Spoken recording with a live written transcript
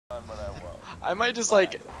I might just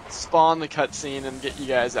like spawn the cutscene and get you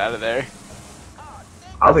guys out of there.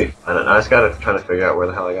 I'll be fine. I just gotta try to figure out where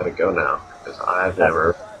the hell I gotta go now. Because I've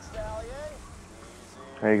never...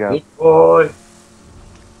 There you go. Hey, boy!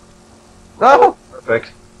 Oh!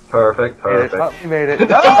 Perfect. Perfect, perfect. You made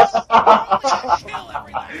it.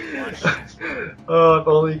 Oh, if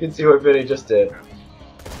only you can see what Vinny just did.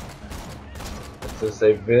 Let's just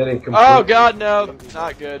say Vinny completely... Oh god, no,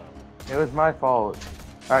 not good. It was my fault.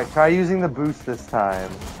 Alright, try using the boost this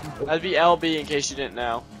time. That'd be LB in case you didn't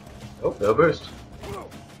know. Oh, no boost.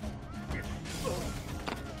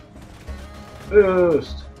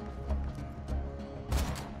 Boost!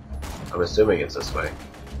 I'm assuming it's this way.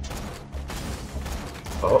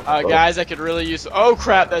 Oh, oh. Guys, I could really use. Oh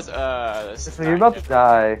crap! That's So you're about to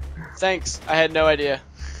die. Thanks. I had no idea.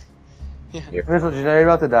 Mitchell, did you know you're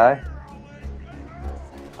about to die?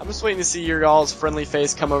 I'm just waiting to see your all's friendly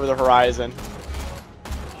face come over the horizon.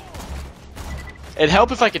 It'd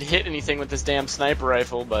help if I could hit anything with this damn sniper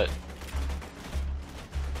rifle, but.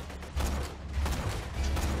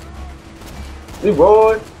 Hey,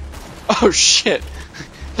 boy! Oh shit!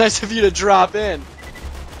 Nice of you to drop in.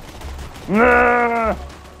 Nah!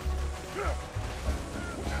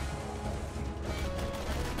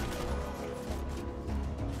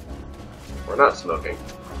 We're not smoking.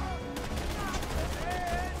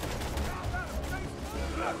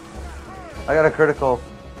 I got a critical.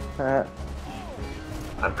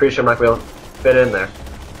 I'm pretty sure I'm not going to be able to fit in there.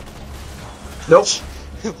 Nope.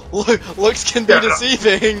 Looks can be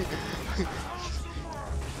deceiving.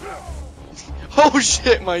 Oh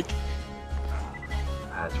shit, Mike.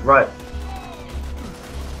 That's right.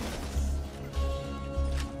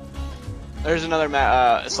 There's another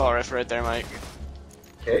assault rifle right there, Mike.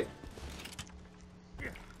 Okay.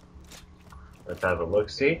 Let's have a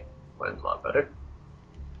look-see. Mine's a lot better.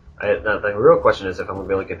 Now, the real question is if I'm going to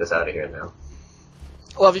be able to get this out of here now.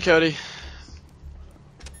 Love you, Cody.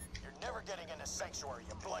 You're never getting into sanctuary,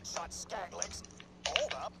 you bloodshot skaglings.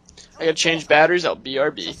 Hold up. I gotta change batteries. I'll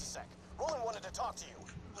BRB. Roland wanted to talk to you.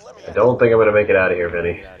 Let me I don't think I'm going to make it out of here,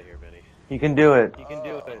 Vinny. You can do it. You can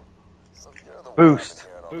do it. Boost.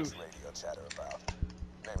 Boost.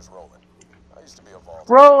 Name's Roland. I used to be a vault.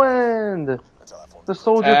 Roland! The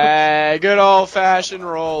soldier. Hey, good old-fashioned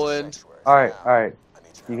Roland. Alright, alright.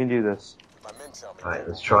 You can do this. Alright,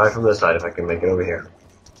 let's try from this side if I can make it over here.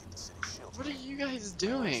 What are you guys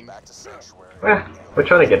doing? We're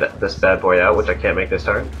trying to get this bad boy out, which I can't make this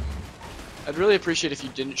turn. I'd really appreciate if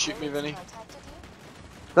you didn't shoot me, Vinny.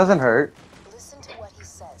 Doesn't hurt.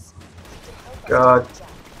 God.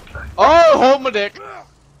 Oh, hold my dick.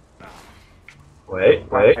 Wait.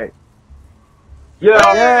 Right.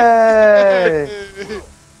 Yeah! Yay! Yay!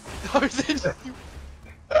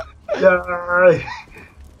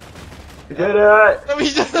 We did it! Let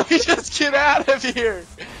me just get out of here.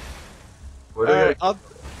 Alright,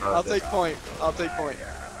 I'll take point. I'll take point.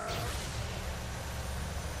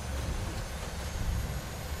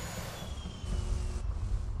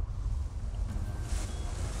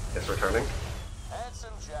 Guess we're turning.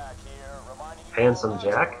 Handsome Jack here, reminding you Handsome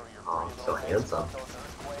Jack? Oh, I'm so handsome.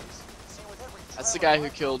 That's the guy who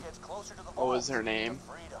killed. What was her name?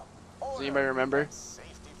 Does anybody remember?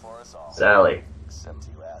 Sally.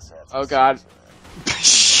 Oh god.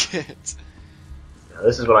 Shit. Now,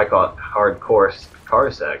 this is what I call hardcore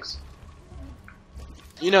car sex.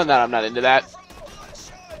 You know that I'm not into that.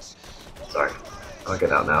 Sorry. I'll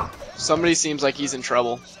get out now. Somebody seems like he's in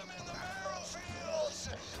trouble.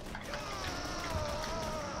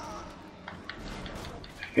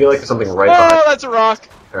 I feel like there's something right Oh, behind. that's a rock.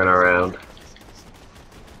 Turn around.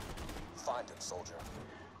 Find him, soldier.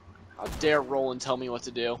 How dare Roland tell me what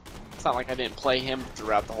to do? It's not like I didn't play him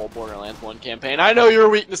throughout the whole Borderlands 1 campaign. I know your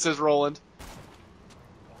weaknesses, Roland.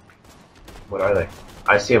 What are they?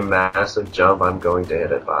 I see a massive jump. I'm going to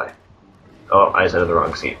hit it by. Oh, I just entered the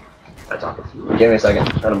wrong seat. That's awesome. Give me a second.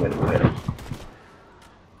 I'm going to move it.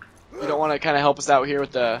 You don't want to kind of help us out here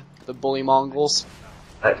with the bully Mongols?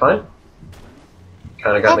 Alright, fine.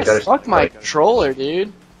 Kind of got the gutters. Fuck my controller,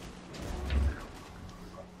 dude.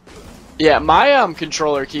 Yeah, my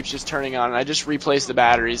controller keeps just turning on, and I just replaced the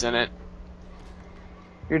batteries in it.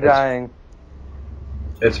 You're dying.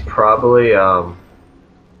 It's probably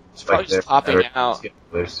It's probably just popping out.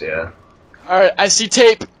 Loose, yeah. Alright, I see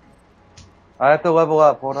tape. I have to level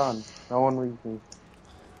up. Hold on. No one leaves me.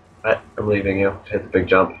 I'm leaving you. Hit the big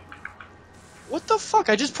jump. What the fuck?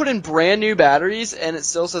 I just put in brand new batteries, and it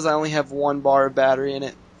still says I only have 1 bar of battery in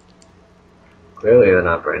it. Clearly they're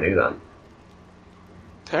not brand new then.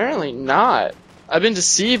 Apparently not. I've been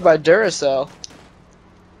deceived by Duracell.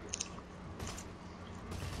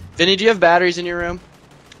 Vinny, do you have batteries in your room?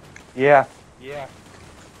 Yeah. Yeah.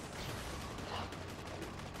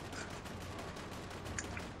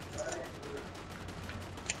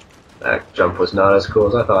 That jump was not as cool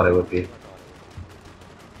as I thought it would be.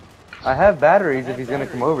 I have batteries if he's gonna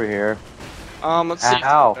come over here. Let's see.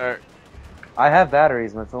 Ow. I have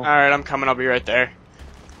batteries, Mitchell. Alright, I'm coming. I'll be right there.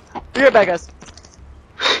 Be right back, guys.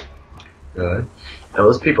 Good. Now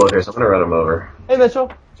there's people here, so I'm gonna run them over. Hey,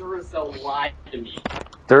 Mitchell. Duracell lied to me.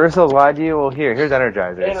 Duracell lied to you? Well, here's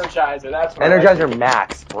Energizer. Energizer, that's what Energizer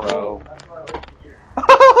Max, bro.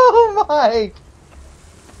 Oh, Mike!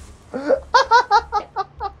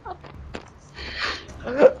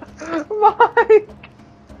 Mike!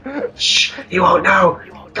 Shh! You won't know!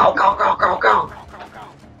 Go, go, go, go, go!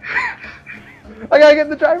 I gotta get in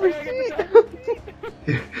the driver's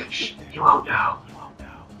seat! Shh! You won't know.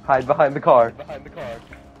 Hide behind the car.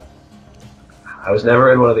 I was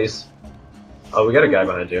never in one of these. Oh, we got a guy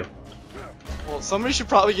behind you. Well, somebody should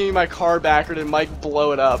probably give me my car back or did Mike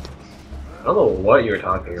blow it up? I don't know what you were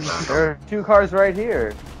talking about. There are 2 cars right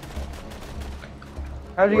here.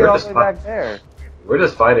 How'd you We're get all just the way back there? We're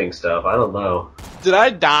just fighting stuff. I don't know. Did I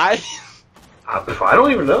die? I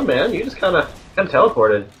don't even know, man. You just kind of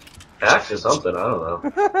teleported back to something. I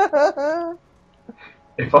don't know.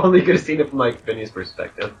 If only you could have seen it from like Vinny's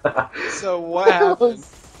perspective. So what happened?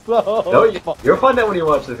 No, you'll find out when you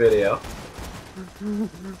watch the video.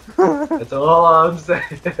 That's all I'm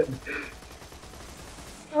saying.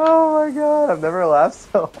 Oh my god, I've never laughed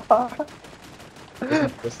so hard.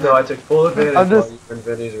 Just know I took full advantage while you were in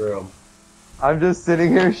Vinny's room. I'm just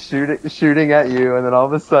sitting here shooting at you, and then all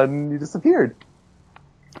of a sudden you disappeared.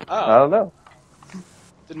 Oh. I don't know.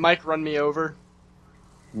 Did Mike run me over?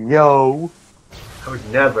 Yo. I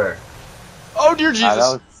would never. Oh dear Jesus!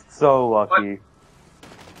 That was so lucky.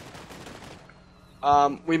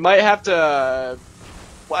 We might have to.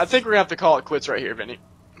 Well, I think we're gonna have to call it quits right here, Vinny.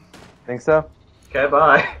 Think so? Okay,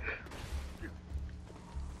 bye.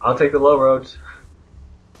 I'll take the low roads.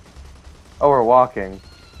 Oh, we're walking.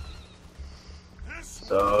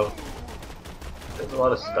 So there's a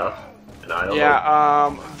lot of stuff, and I don't know.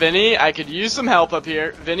 Yeah, Vinny, I could use some help up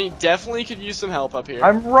here. Vinny definitely could use some help up here.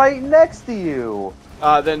 I'm right next to you.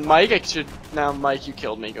 Then Mike, I should. Now, Mike, you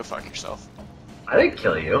killed me. Go fuck yourself. I didn't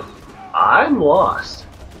kill you. I'm lost.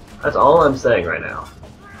 That's all I'm saying right now.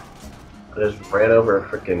 I just ran over a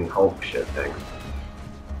freaking Hulk shit thing.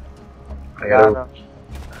 I gotta.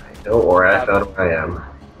 Don't worry, I found where I am.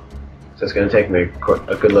 So it's gonna take me a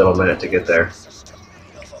good little minute to get there.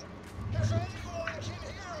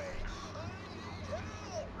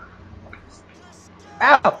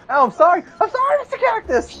 Ow! Ow, I'm sorry! I'm sorry, Mr.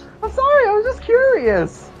 Cactus! I'm sorry, I was just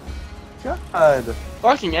curious! God.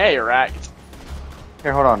 Fucking A, you're right.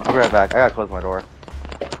 Here, hold on, I'll be right back. I gotta close my door.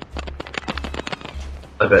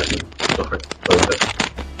 I bet you. Go for it. Close it.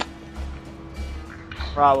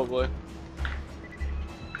 Probably.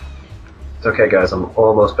 It's okay, guys. I'm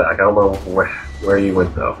almost back. I don't know where you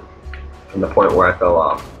went though. From the point where I fell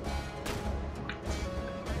off.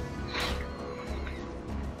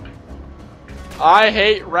 I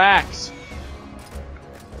hate racks.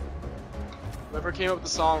 Whoever came up with the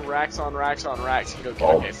song "Racks on Racks on Racks," you go,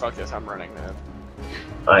 okay, fuck this, I'm running, man.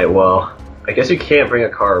 Alright, well, I guess you can't bring a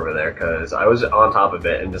car over there because I was on top of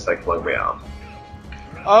it and just like flung me off.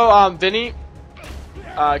 Oh, Vinny,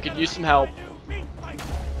 could use some help.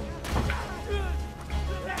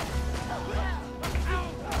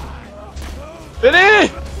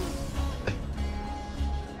 Vinny!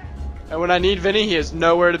 And when I need Vinny, he is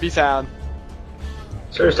nowhere to be found.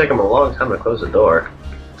 Sure, it's taken him a long time to close the door.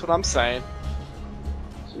 That's what I'm saying.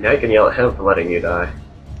 So now you can yell at him for letting you die.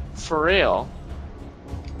 For real.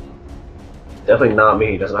 Definitely not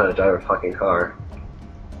me. He doesn't know how to drive a fucking car.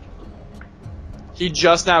 He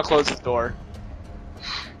just now closed his door.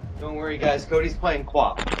 Don't worry, guys. Cody's playing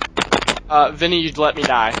Quap. Vinny, you'd let me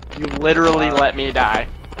die. You literally let me die.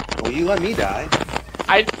 Well, you let me die.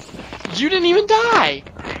 You didn't even die!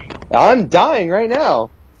 I'm dying right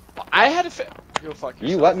now. I had to go fuck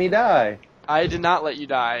yourself. You let me die. I did not let you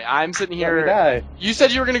die. I'm sitting Let here. me die. You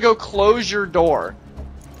said you were gonna go close your door.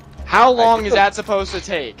 How long is that supposed to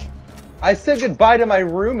take? I said goodbye to my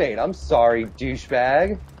roommate. I'm sorry,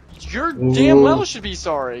 douchebag. You're damn well should be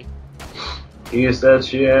sorry. You said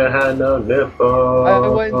she had no nipples. I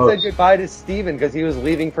went and said goodbye to Steven because he was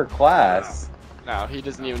leaving for class. No, he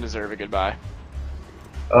doesn't even deserve a goodbye.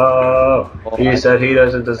 Oh, he said he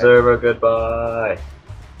doesn't deserve a goodbye.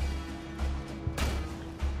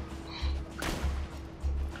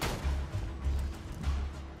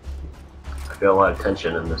 I feel a lot of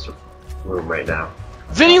tension in this room right now.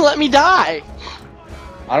 Vinny, let me die!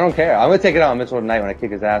 I don't care. I'm gonna take it out on Mitchell tonight when I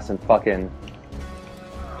kick his ass and fucking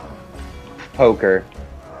poker.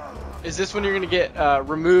 Is this when you're gonna get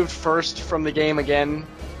removed first from the game again?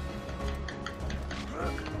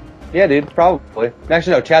 Yeah, dude, probably.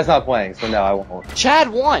 Actually, no, Chad's not playing, so no, I won't. Chad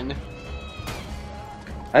won!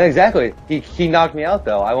 Exactly. He knocked me out,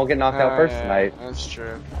 though. I won't get knocked out first yeah, tonight. That's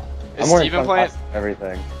true. I'm Is wearing Steven playing?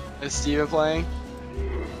 everything. Is Steven playing?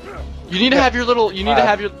 You need to have your little. You need to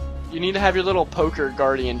have your. You need to have your little poker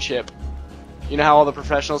guardian chip. You know how all the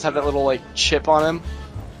professionals have that little like chip on them.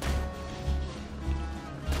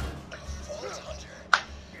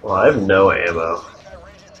 Well, I have no ammo.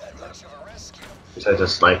 Besides a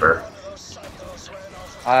sniper.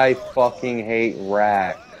 I fucking hate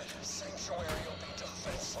Rack.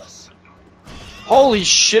 Holy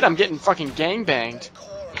shit! I'm getting fucking gangbanged.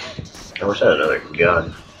 I wish I had another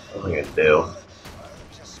gun. I don't think I do.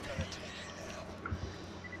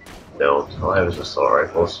 No, all I have is assault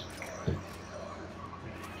rifles.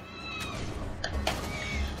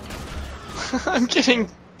 I'm getting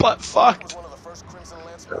butt fucked.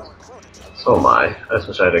 So am I. I just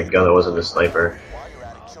wish I had a gun that wasn't a sniper.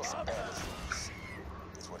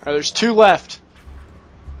 Alright, there's 2 left.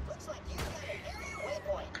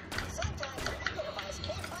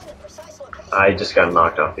 I just got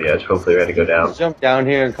knocked off the edge. Hopefully we had to go down. Jump down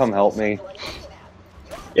here and come help me.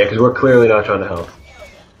 Yeah, because we're clearly not trying to help.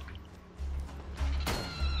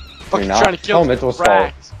 Fucking not. trying to kill Tell him it's his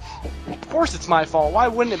Rax. Of course it's my fault. Why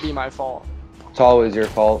wouldn't it be my fault? It's always your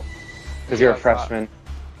fault. Because you're a Yeah, I thought- freshman.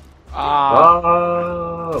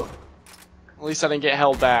 Oh! At least I didn't get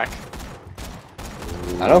held back.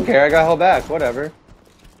 I don't care, I got held back, whatever.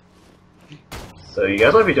 So you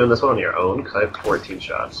guys might be doing this one on your own, because I have 14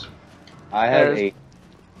 shots. I have There's- 8.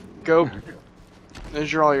 Go.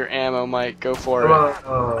 There's all your ammo, Mike. Go for Come it.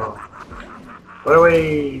 on! What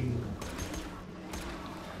away!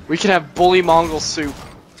 We can have bully Mongol soup.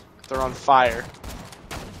 They're on fire.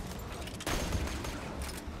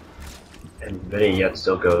 And Vinny yet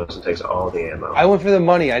still goes and takes all the ammo. I went for the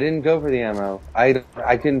money, I didn't go for the ammo. I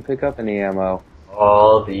couldn't pick up any ammo.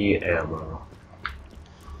 All the ammo.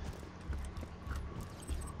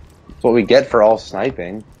 That's what we get for all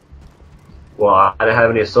sniping. Well, I didn't have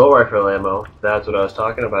any assault rifle ammo. That's what I was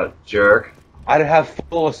talking about, jerk. I'd have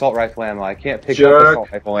full assault rifle ammo. I can't pick Jerk. up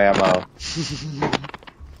assault rifle ammo.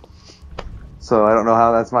 So I don't know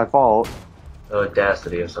how that's my fault. The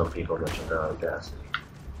audacity of some people mentioned the audacity.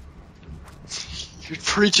 You're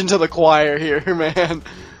preaching to the choir here, man.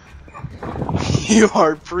 You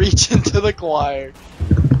are preaching to the choir.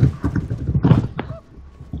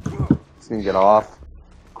 Just gonna get off.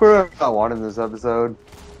 We're not wanting this episode.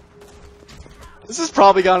 This has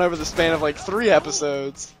probably gone over the span of like 3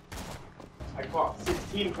 episodes. I clocked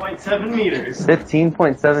 16.7 meters.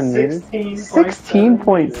 15.7 meters?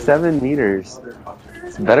 16.7 16.7 meters.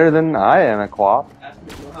 It's better than I am at co-op.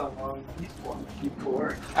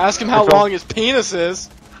 Ask him how Which one? long his penis is.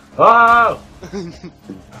 Oh!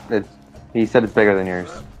 He said it's bigger than yours.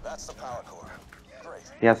 That's the power core. Great.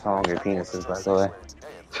 He asked how long your penis is, by the way.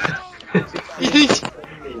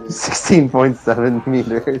 16.7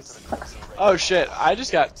 meters. Oh shit, I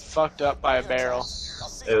just got fucked up by a barrel.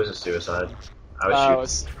 It was a suicide. I Oh,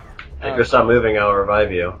 was shooting. it's... If you stop moving, I'll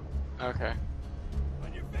revive you. Okay.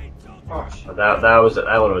 But that one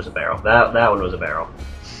was a barrel. That one was a barrel.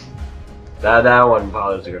 That one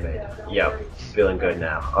probably was a grenade. Yep. Feeling good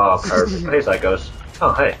now. Oh, perfect. Hey, psychos.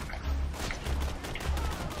 Oh, hey.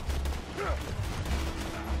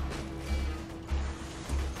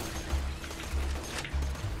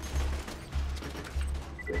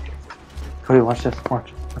 Cody, watch this.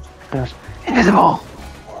 Watch. Watch. Invisible!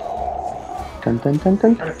 Dun dun dun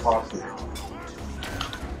dun.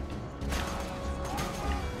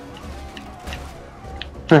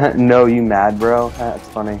 No, you mad, bro? That's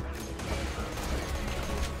funny.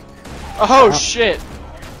 Oh shit!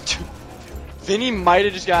 Vinny might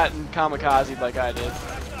have just gotten kamikazed like I did.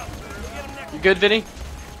 You good, Vinny?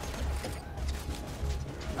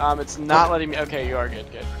 It's not letting me. Okay, you are good.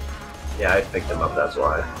 Good. Yeah, I picked him up, that's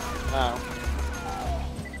why. Oh.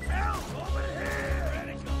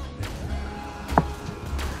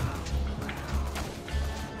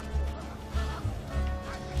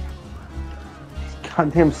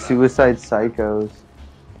 Goddamn suicide psychos.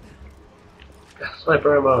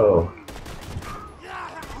 Sniper ammo.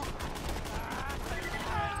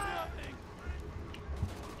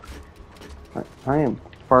 I am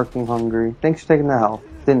barking hungry. Thanks for taking the health.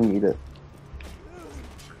 Didn't need it.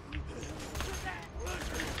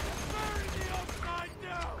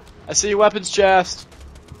 I see weapons chest.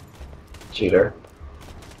 Cheater.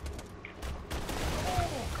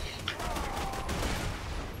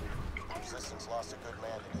 Resistance lost a good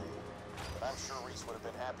man today, but I'm sure Reese would have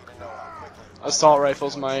been happy Assault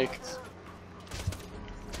rifles, Mike.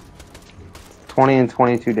 20 and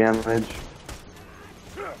 22 damage.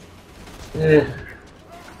 Yeah.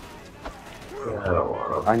 I don't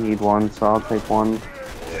want I need one, so I'll take one. them.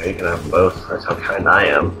 Yeah, you can have them both. That's how kind I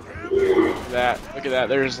am. Look at that.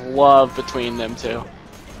 There's love between them two.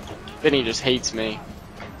 Vinny just hates me.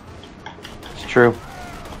 It's true.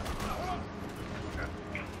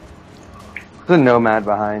 There's a nomad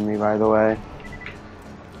behind me, by the way.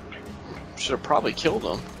 Should have probably killed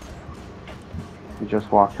him. He just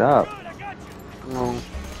walked up. Oh.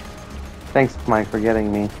 Thanks, Mike, for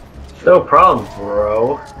getting me. No problem,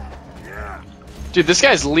 bro. Dude, this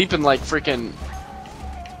guy's leaping like freaking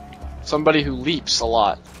somebody who leaps a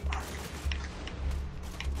lot.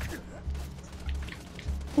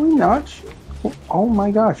 We not? Oh my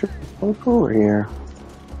gosh, you're so cool over here.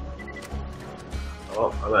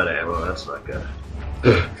 Oh, I'm out of ammo. That's not good.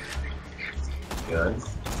 Good.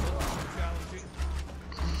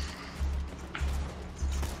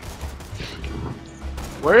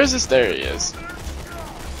 Where is this? There he is.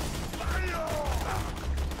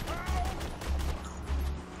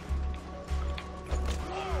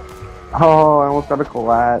 Oh, I almost got a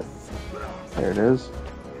collat. There it is.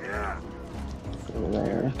 Over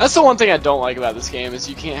there. That's the one thing I don't like about this game is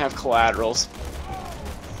you can't have collaterals.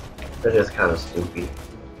 That is kind of stupid.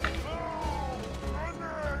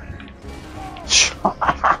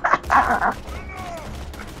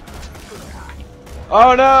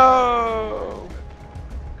 Oh no!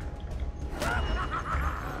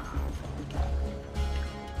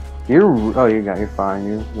 You're fine.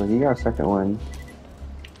 You got a second win.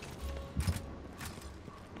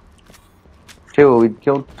 Okay, well, we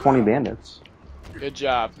killed 20 bandits. Good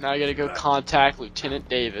job. Now I gotta go contact Lieutenant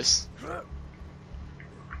Davis.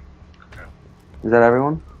 Is that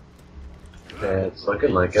everyone? Yeah, it's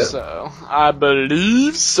looking like it. So, I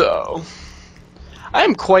believe so. I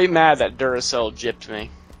am quite mad that Duracell gypped me.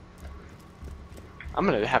 I'm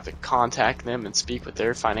gonna have to contact them and speak with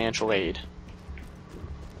their financial aid.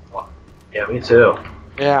 Yeah, me too.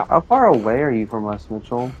 Yeah, How far away are you from us,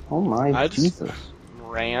 Mitchell? Oh my I just- Jesus.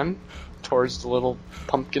 ran towards the little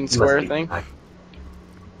pumpkin You must square be thing. back.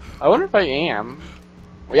 I wonder if I am.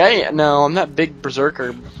 Yeah, no, I'm that big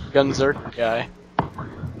berserker, gunzerk guy.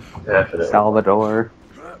 Definitely. Salvador.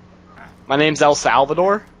 My name's El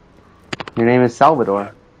Salvador. Your name is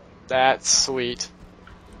Salvador. That's sweet.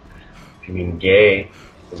 If you mean gay,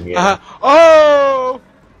 then yeah. Oh!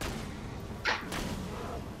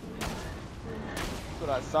 That's what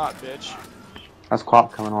I thought, bitch. How's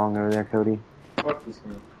Quap coming along over there, Cody? Fuck this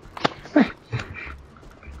man.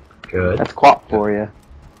 Good. That's Quap for you.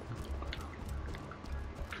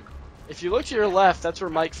 If you look to your left, that's where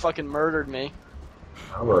Mike fucking murdered me.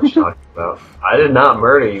 I don't know what you're talking about. I did not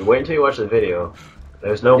murder you. Wait until you watch the video.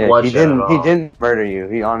 There's no Yeah, bloodshed at all. he didn't murder you.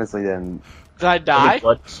 He honestly didn't. Did I Any die?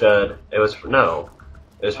 bloodshed. It was no.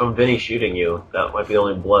 It was from Vinny shooting you. That might be the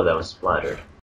only blood that was splattered.